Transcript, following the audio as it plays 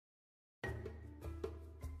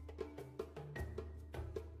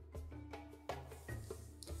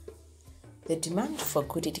The demand for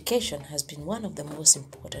good education has been one of the most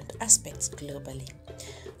important aspects globally.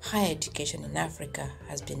 Higher education in Africa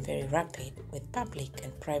has been very rapid, with public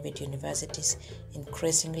and private universities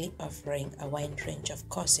increasingly offering a wide range of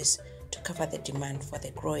courses to cover the demand for the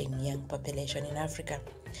growing young population in Africa.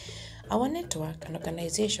 Our network, an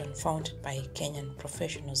organization founded by Kenyan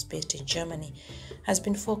professionals based in Germany, has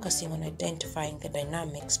been focusing on identifying the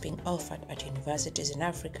dynamics being offered at universities in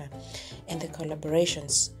Africa and the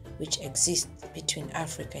collaborations which exist between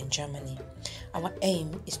Africa and Germany. Our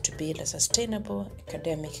aim is to build a sustainable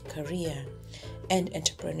academic career and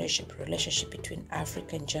entrepreneurship relationship between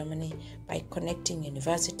Africa and Germany by connecting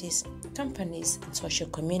universities, companies, and social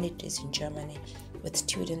communities in Germany with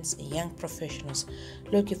students and young professionals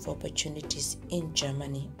looking for opportunities in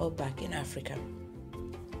Germany or back in Africa.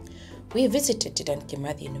 We visited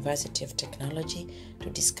DeKUT University of Technology to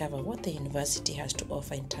discover what the university has to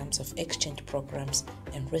offer in terms of exchange programs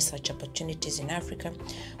and research opportunities in Africa,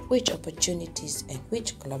 which opportunities and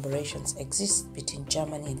which collaborations exist between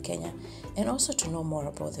Germany and Kenya, and also to know more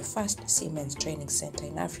about the first Siemens Training Center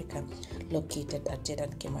in Africa located at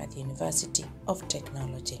DeKUT University of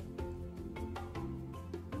Technology.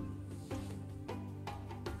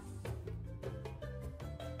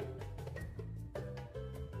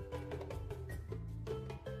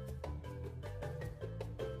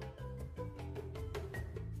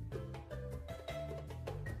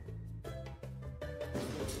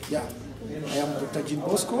 Yeah, I am Dr. Jean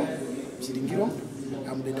Bosco Chiringiro.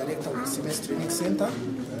 I'm the director of the Siemens Training Center.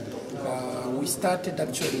 We started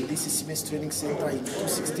actually this Siemens Training Center in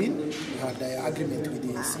 2016. We had an agreement with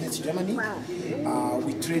the Siemens Germany.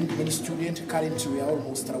 We trained many students. Currently, we are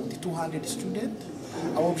almost around 200 students.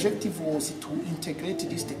 Our objective was to integrate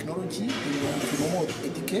this technology into normal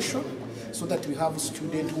education, so that we have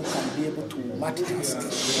students who can be able to multitask.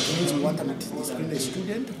 It means we want a multidisciplinary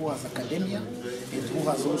student who has academia and who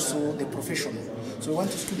has also the professional. So we want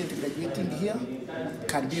a student graduating here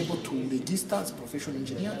can be able to register as a professional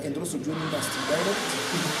engineer and also join industry direct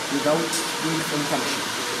without doing internship.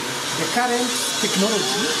 The current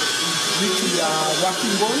technology which we are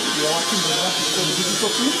working on what we call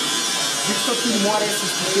digital twin. Digital twin more or less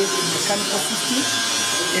is to take the mechanical system,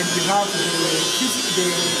 and we have the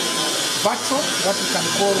virtual, what we can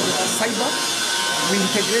call cyber. We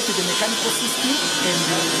integrated the mechanical system and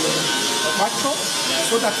the virtual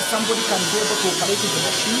so that somebody can be able to operate the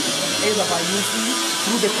machine either by using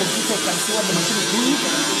through the computer, you can see what the machine is doing,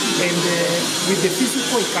 and with the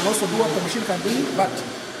physical, you can also do what the machine can do, but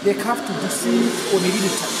they have to see it on a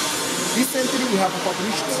real time. Recently, we have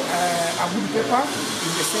published a good paper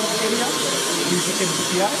in the same area with the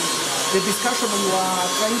MPI. The discussion we are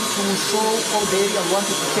trying to show all the area we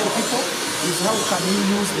wanted to tell people is how can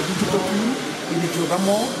you use the digital twin in the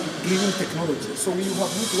geothermal drilling technology. So we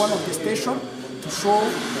have used one of the stations to show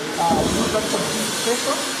that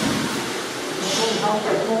station to show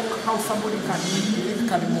how somebody can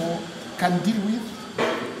deal with,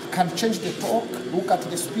 can change the torque, look at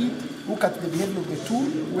the speed, look at the behavior of the tool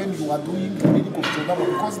when you are doing the drilling of geothermal,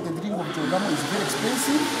 because the drilling of geothermal is very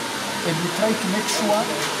expensive, and we try to make sure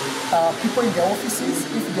people in their offices,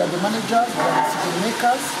 if they are the managers or the decision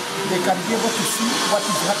makers, they can be able to see what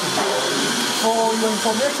is happening. For your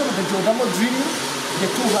information, the geothermal drilling, the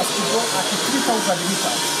tool has to go at 3,000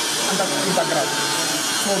 meters underground.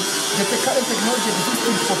 So the current technology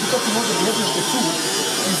existing for people to know the behavior of the tool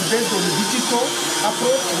is based on the digital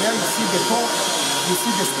approach, where you see the torque, you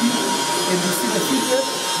see the speed, and you see the feedback,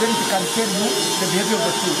 then it can tell you the behavior of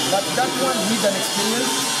the tool. But that one needs an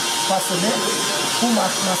experienced personnel who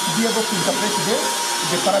must be able to interpret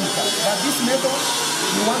the parameters. But this method,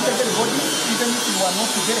 you want everybody, even if you are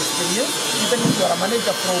not very experienced, even if you are a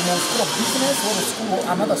manager from a school of business or a school or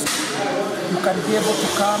another school, you can be able to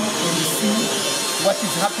come and see what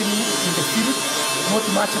is happening in the field. Not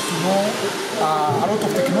much to know a lot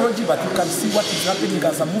of technology, but you can see what is happening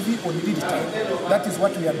as a movie on real time. That is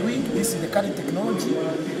what we are doing. This is the current technology.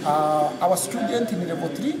 Our students in level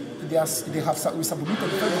 3, we submitted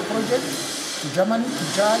a project to Germany to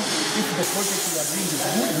judge if the project we are doing is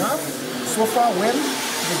good enough. So far, well,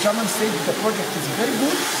 the German said the project is very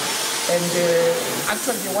good, and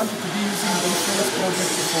actually they wanted to be using the reference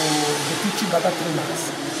project for the teaching other trainers.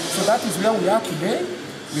 So that is where we are today.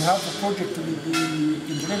 We have a project with the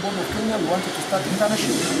Engineering Board of Kenya. We wanted to start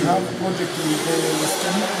internship. We have a project with the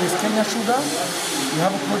West Kenya Sugar. We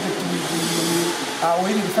have a project with the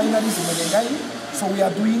oil refineries in Menengai. So we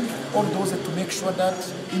are doing all those to make sure that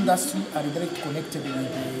industry are directly connected with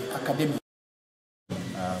the academy.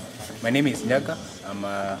 My name is Nyaga. I'm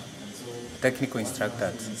a technical instructor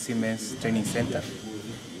at Siemens Training Center.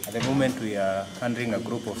 At the moment, we are handling a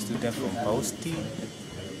group of students from Pausti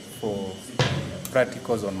for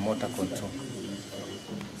practicals on motor control.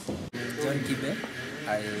 John Kibe.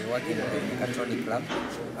 I work in the Mechatronic lab.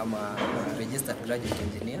 I'm a registered graduate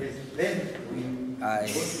engineer. I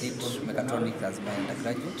did Mechatronics as my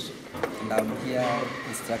undergraduate, and I'm here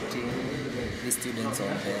instructing the students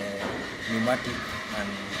on the pneumatic and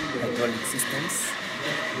hydraulic systems.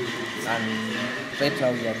 And right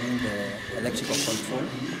now we are doing the electrical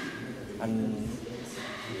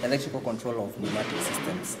control of pneumatic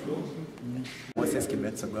systems. Moses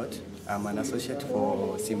Kibetsogot. I'm an associate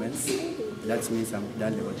for Siemens. That means I'm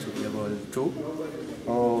done level 2.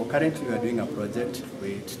 Currently we are doing a project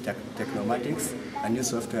with Technomatics, a new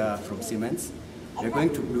software from Siemens. We're going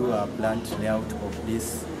to do a plant layout of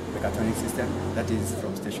this mechatronic system, that is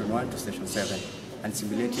from station 1 to station 7, and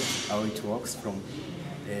simulate it, how it works from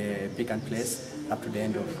the pick and place up to the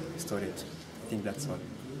end of storage. I think that's all.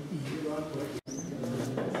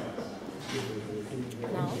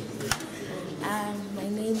 My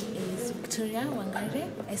name is Victoria Wangare.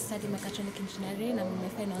 I study mechatronic engineering. I'm in my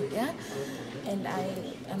final year, and I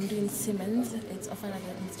am doing Siemens. It's offered at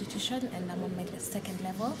an institution, and I'm on my second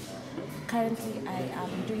level. Currently, I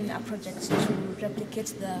am doing a project to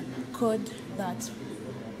replicate the code that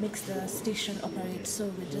makes the station operate.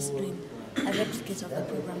 So we're just doing a replicate of the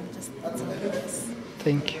program. That's all. Yes.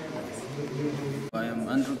 Thank you. I am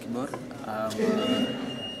Andrew Kibor. I'm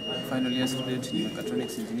a final year student in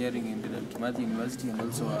Mechatronics Engineering in DeKUT University, and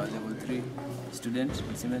also a level 3 student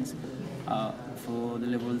at Siemens. For the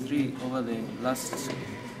level 3, over the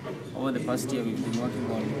past year, we've been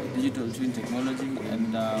working on digital twin technology,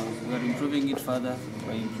 and we are improving it further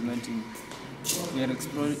by implementing. We are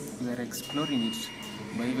exploring it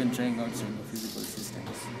by even trying out some physical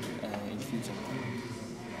systems in future.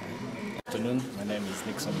 Good afternoon, my name is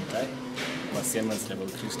Nixon Mutai. I'm a Siemens level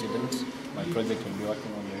 3 student. My project will be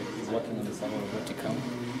working on the summer roboticam,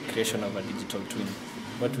 creation of a digital twin.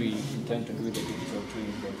 What we intend to do with the digital twin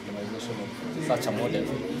is the implementation of such a model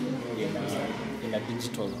in a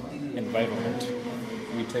digital environment.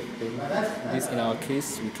 We take this, in our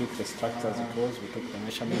case, we took the structures it was, we took the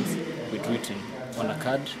measurements, we drew it on a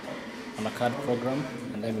CAD program,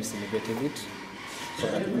 and then we simulated it so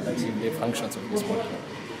that we could achieve the functions of this model.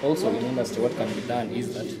 Also, in industry, what can be done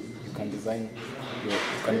is that you can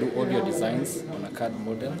do all your designs on a CAD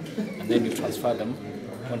model, and then you transfer them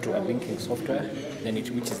onto a linking software,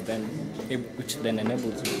 which then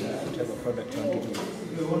enables you whatever product you want to do.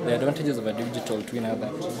 The advantages of a digital twin are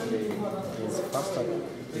that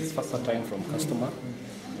it's faster time from customer,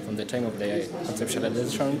 from the time of the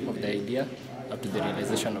conceptualization of the idea up to the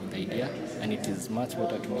realization of the idea, and it is much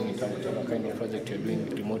better to monitor whatever kind of project you're doing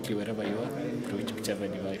remotely wherever you are, through whichever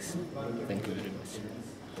device. Thank you very much.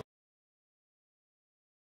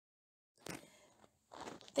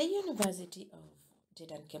 The University of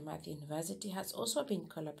DeKUT University has also been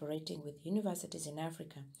collaborating with universities in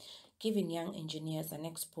Africa, giving young engineers an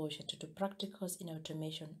exposure to do practicals in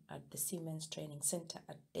automation at the Siemens Training Center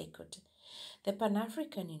at DeKUT. The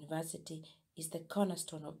Pan-African University is the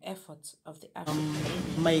cornerstone of efforts of the African.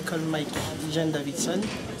 Mike Jean Davidson.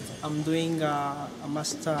 I'm doing a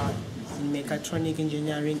master in mechatronic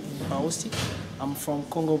engineering in Pausti. I'm from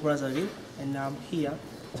Congo Brazzaville, and I'm here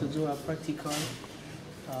to do a practical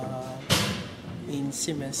in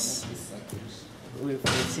Siemens with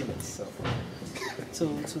Siemens. So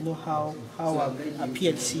to know how a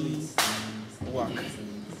PLC work.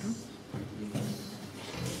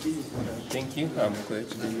 Thank you. I'm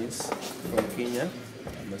Coach Dennis from Kenya.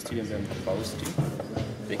 I'm a student at Pausti,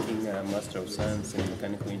 taking a Master of Science in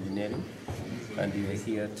Mechanical Engineering, and we are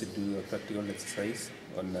here to do a practical exercise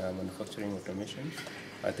on manufacturing automation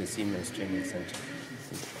at the Siemens Training Center.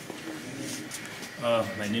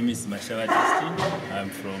 My name is Mashawa Justin. I'm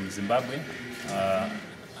from Zimbabwe.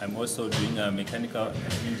 I'm also doing mechanical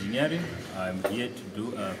engineering. I'm here to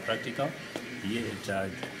do a practical here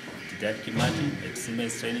at DeKUT at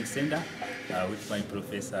Siemens Training Center with my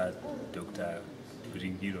professor, Dr.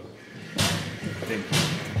 Gringiro. Thank you.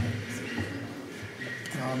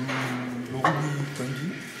 I'm Lorubi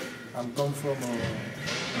Twenji. I'm come from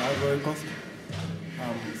Ivory Coast.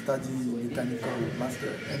 I'm studying mechanical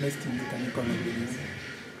master, MSc in mechanical engineering.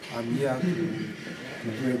 I'm here to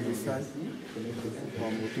do exercise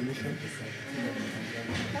from automation.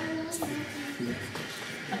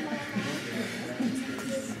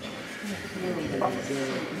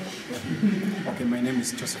 Okay, my name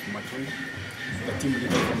is Joseph Matui, the team leader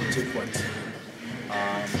from DeKUT. I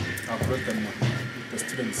brought them the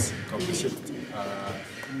students to appreciate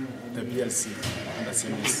the BLC and the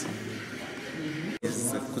Siemens.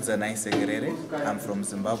 Kudzanai Segerere. I'm from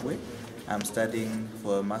Zimbabwe. I'm studying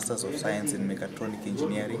for a Masters of Science in Mechatronic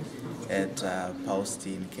Engineering at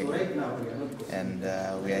PAUSTI in Kenya. And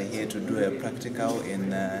we are here to do a practical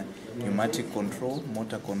in pneumatic control,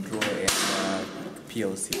 motor control, and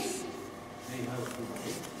PLCs.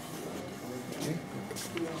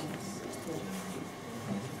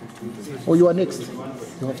 Oh, you are next.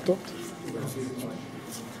 You have talked.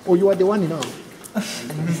 Oh, you are the one now.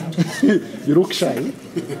 You look shy.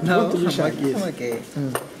 No, I'm okay.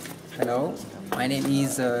 Hello, my name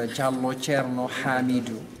is Jallo Cherno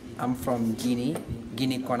Hamidou. I'm from Guinea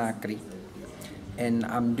Conakry, and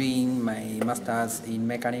I'm doing my master's in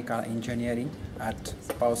mechanical engineering at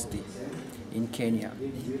PAUSTI in Kenya.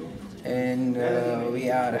 And we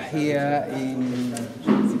are here in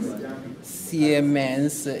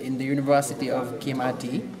Siemens in the University of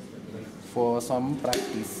Kimati for some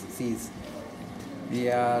practices. We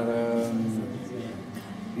are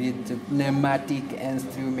with pneumatic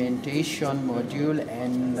instrumentation module,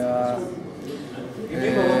 and we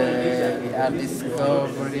are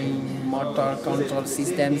discovering motor control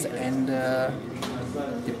systems and the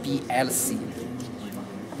PLC.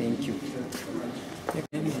 Thank you. My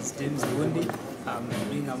name is James Bundi. I'm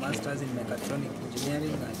doing a master's in mechatronic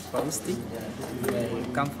engineering at PAUSTI. I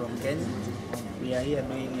come from Kenya. We are here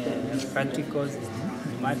doing practicals,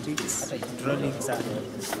 pneumatics, hydraulics, and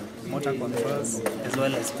motor controls, as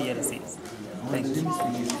well as PLCs. Thank you.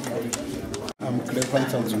 I'm Clevan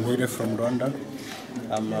Tanzumire from Rwanda.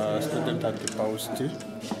 I'm a student at the PAUSTI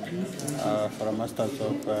for a Master's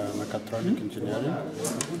of Mechatronic Engineering.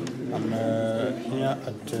 I'm here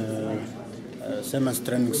at Siemens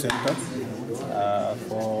Training Center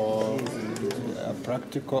for a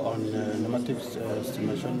practical on pneumatic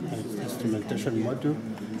instrumentation module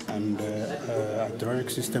and hydraulic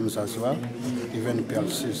systems as well, even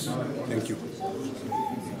PLCs. Thank you.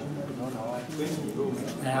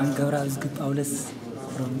 I am Gaurav Paulus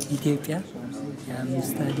from Ethiopia. I am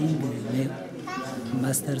studying the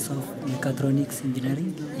Masters of Mechatronics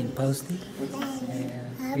Engineering in PAUSTI.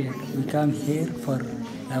 We come here for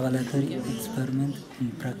laboratory experiment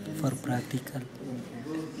for practical.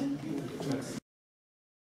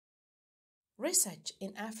 Research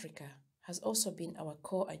in Africa has also been our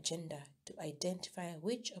core agenda to identify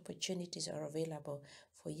which opportunities are available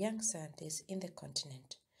for young scientists in the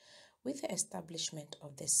continent. With the establishment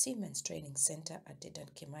of the Siemens Training Center at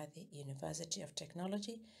DeKUT Siemens University of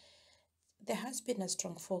Technology, there has been a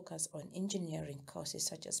strong focus on engineering courses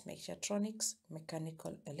such as mechatronics,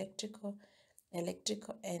 mechanical, electrical, and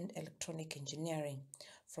electronic engineering,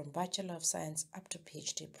 from Bachelor of Science up to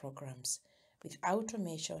PhD programs. With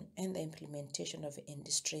automation and the implementation of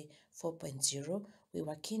Industry 4.0, we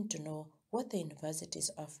were keen to know what the university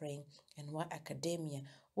is offering and why academia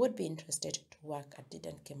would be interested to work at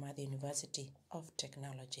DeKUT Siemens University of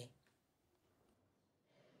Technology.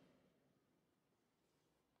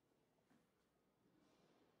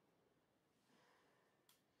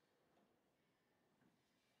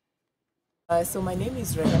 So my name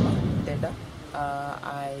is Rehema Deda.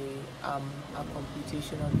 I am a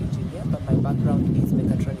computational engineer, but my background is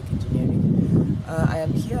mechatronic engineering. I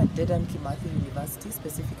am here at DeKUT Siemens University,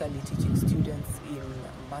 specifically teaching students in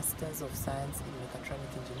Masters of Science in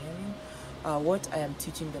Mechatronic Engineering. What I am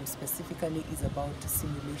teaching them specifically is about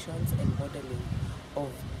simulations and modeling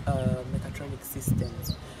of mechatronic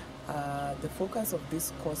systems. The focus of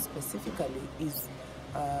this course specifically is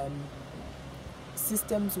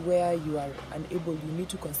systems where you are unable, you need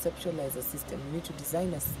to conceptualize a system, you need to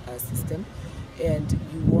design a system, and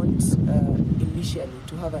you want initially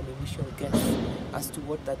to have an initial guess as to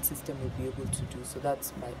what that system will be able to do. So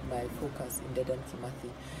that's my focus in DeKUT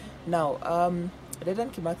Siemens. Now,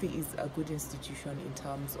 DeKUT Siemens is a good institution in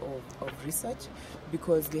terms of research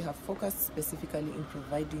because they have focused specifically in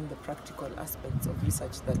providing the practical aspects of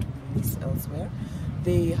research that we miss elsewhere.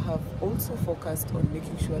 They have also focused on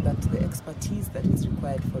making sure that the expertise that is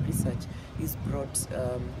required for research is brought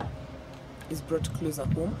closer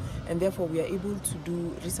home, and therefore we are able to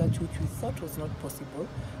do research which we thought was not possible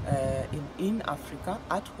in Africa,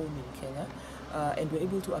 at home in Kenya, and we're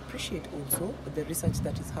able to appreciate also the research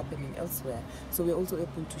that is happening elsewhere. So we're also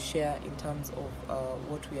able to share in terms of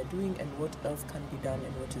what we are doing and what else can be done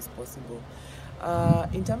and what is possible.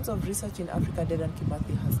 In terms of research in Africa, DeKUT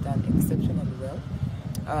Siemens has done exceptionally well.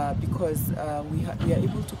 Because we are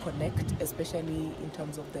able to connect, especially in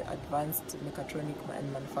terms of the advanced mechatronic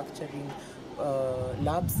and manufacturing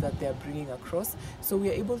labs that they are bringing across. So we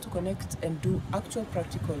are able to connect and do actual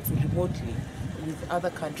practicals remotely with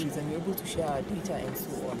other countries, and we're able to share our data and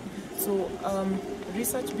so on. So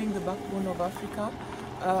research being the backbone of Africa,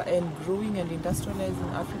 and growing and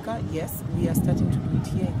industrializing Africa, yes, we are starting to do it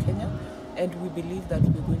here in Kenya, and we believe that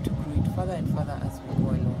we're going to grow it further and further as we go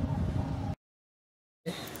along.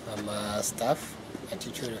 I'm a staff, a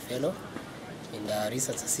teacher fellow, and a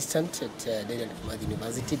research assistant at DeKUT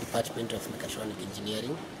University, Department of Mechatronic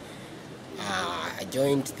Engineering. I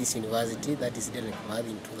joined this university, that is DeKUT,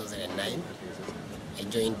 in 2009. I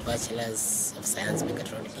joined Bachelor's of Science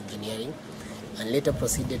Mechatronic Engineering and later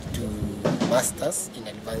proceeded to Masters in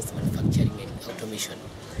Advanced Manufacturing and Automation.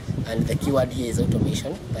 And the keyword here is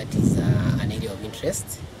automation. That is an area of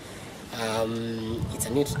interest. It's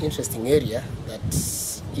an interesting area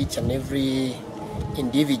that each and every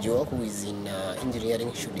individual who is in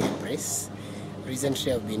engineering should embrace.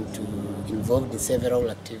 Recently I've been involved in several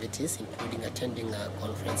activities, including attending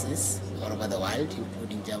conferences all over the world,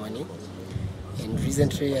 including Germany. And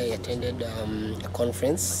recently I attended a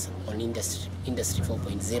conference on Industry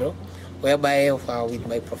 4.0, whereby with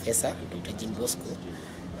my professor, Dr. Jean Bosco,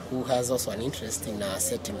 who has also an interest in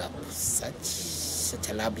setting up such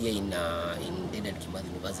a lab here in DeKUT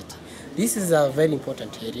University. This is a very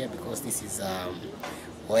important area because this is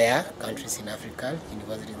where countries in Africa,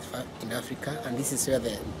 universities in Africa, and this is where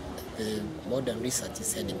the modern research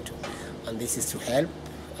is heading to. And this is to help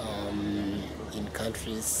in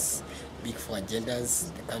countries, big four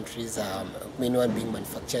agendas, the countries, main one being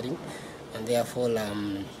manufacturing, and therefore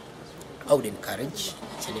I would encourage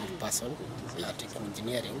each and every person taking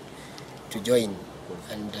engineering to join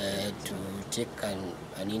and to take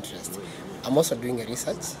an interest. I'm also doing a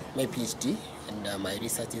research, my PhD, and my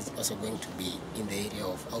research is also going to be in the area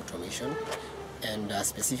of automation and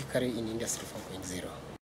specifically in Industry 4.0.